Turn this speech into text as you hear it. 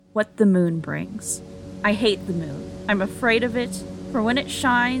what the moon brings. I hate the moon. I'm afraid of it, for when it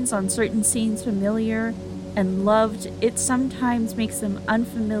shines on certain scenes familiar and loved, it sometimes makes them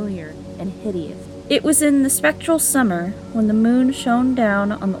unfamiliar and hideous. It was in the spectral summer when the moon shone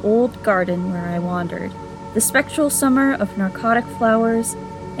down on the old garden where I wandered, the spectral summer of narcotic flowers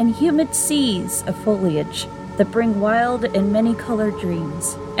and humid seas of foliage that bring wild and many-colored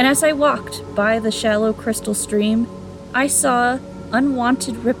dreams. And as I walked by the shallow crystal stream, I saw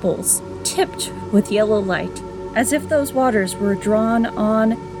unwanted ripples tipped with yellow light, as if those waters were drawn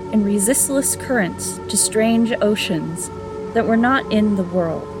on in resistless currents to strange oceans that were not in the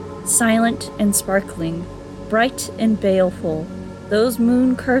world. Silent and sparkling, bright and baleful, those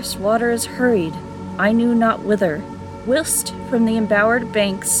moon-cursed waters hurried, I knew not whither, whilst from the embowered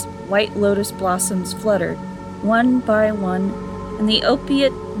banks white lotus blossoms fluttered, one by one, in the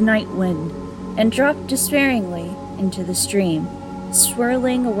opiate night wind, and dropped despairingly into the stream,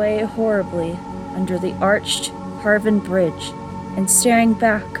 swirling away horribly under the arched, carven bridge, and staring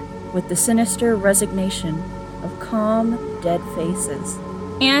back with the sinister resignation of calm, dead faces.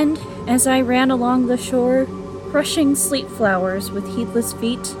 And as I ran along the shore, crushing sleet flowers with heedless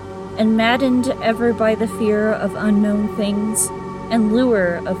feet, and maddened ever by the fear of unknown things and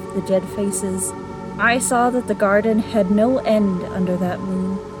lure of the dead faces, I saw that the garden had no end under that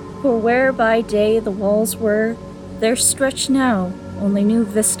moon, for where by day the walls were, there stretched now only new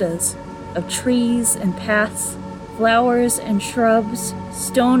vistas of trees and paths, flowers and shrubs,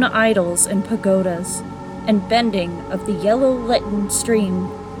 stone idols and pagodas, and bending of the yellow-litten stream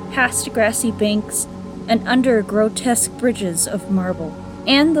past grassy banks and under grotesque bridges of marble.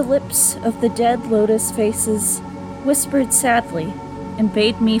 And the lips of the dead lotus faces whispered sadly and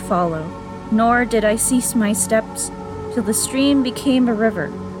bade me follow, nor did I cease my steps till the stream became a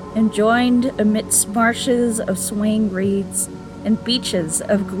river and joined amidst marshes of swaying reeds and beaches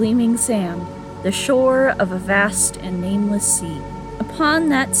of gleaming sand the shore of a vast and nameless sea. Upon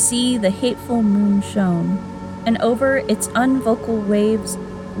that sea the hateful moon shone, and over its unvocal waves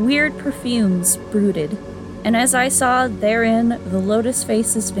weird perfumes brooded, and as I saw therein the lotus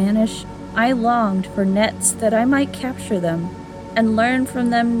faces vanish, I longed for nets that I might capture them, and learn from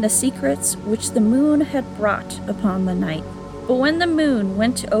them the secrets which the moon had brought upon the night. But when the moon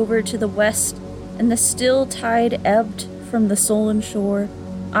went over to the west, and the still tide ebbed from the sullen shore,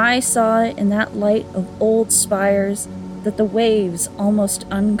 I saw in that light of old spires that the waves almost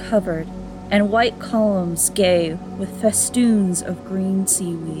uncovered, and white columns gay with festoons of green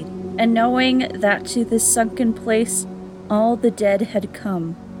seaweed. And knowing that to this sunken place all the dead had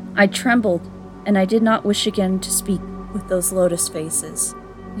come, I trembled, and I did not wish again to speak with those lotus faces.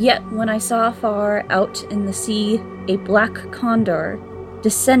 Yet when I saw far out in the sea a black condor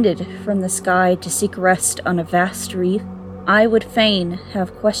descended from the sky to seek rest on a vast reef, I would fain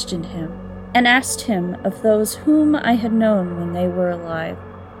have questioned him, and asked him of those whom I had known when they were alive.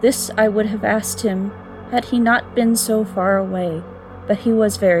 This I would have asked him had he not been so far away, but he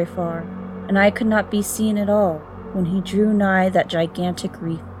was very far, and I could not be seen at all when he drew nigh that gigantic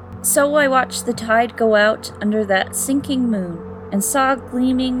reef. So I watched the tide go out under that sinking moon, and saw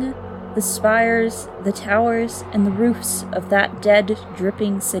gleaming the spires, the towers, and the roofs of that dead,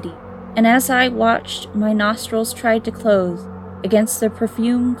 dripping city. And as I watched, my nostrils tried to close against the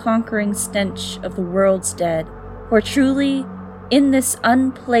perfume-conquering stench of the world's dead, for truly, in this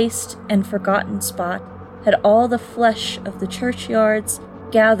unplaced and forgotten spot, had all the flesh of the churchyards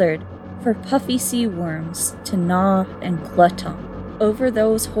gathered for puffy sea worms to gnaw and glut on. Over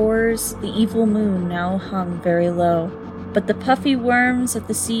those horrors the evil moon now hung very low, but the puffy worms of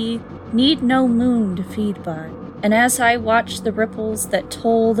the sea need no moon to feed by. And as I watched the ripples that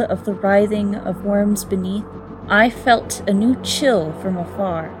told of the writhing of worms beneath, I felt a new chill from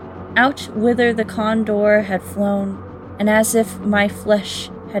afar, out whither the condor had flown, and as if my flesh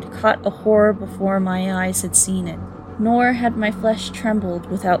had caught a horror before my eyes had seen it. Nor had my flesh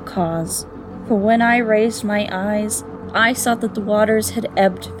trembled without cause, for when I raised my eyes, I saw that the waters had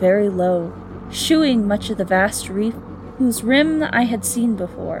ebbed very low, shewing much of the vast reef whose rim I had seen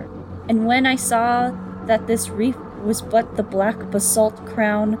before. And when I saw that this reef was but the black basalt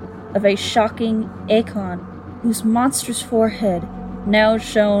crown of a shocking Acon, whose monstrous forehead now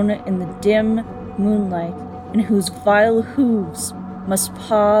shone in the dim moonlight, and whose vile hooves must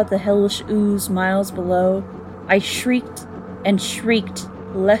paw the hellish ooze miles below, I shrieked and shrieked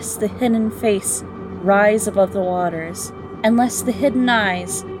lest the hidden face rise above the waters, and lest the hidden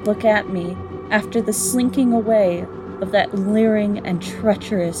eyes look at me after the slinking away of that leering and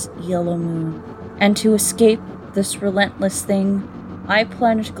treacherous yellow moon. And to escape this relentless thing, I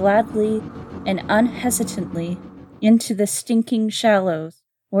plunged gladly and unhesitantly into the stinking shallows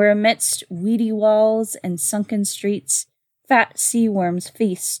where amidst weedy walls and sunken streets fat sea worms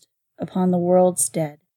feast upon the world's dead.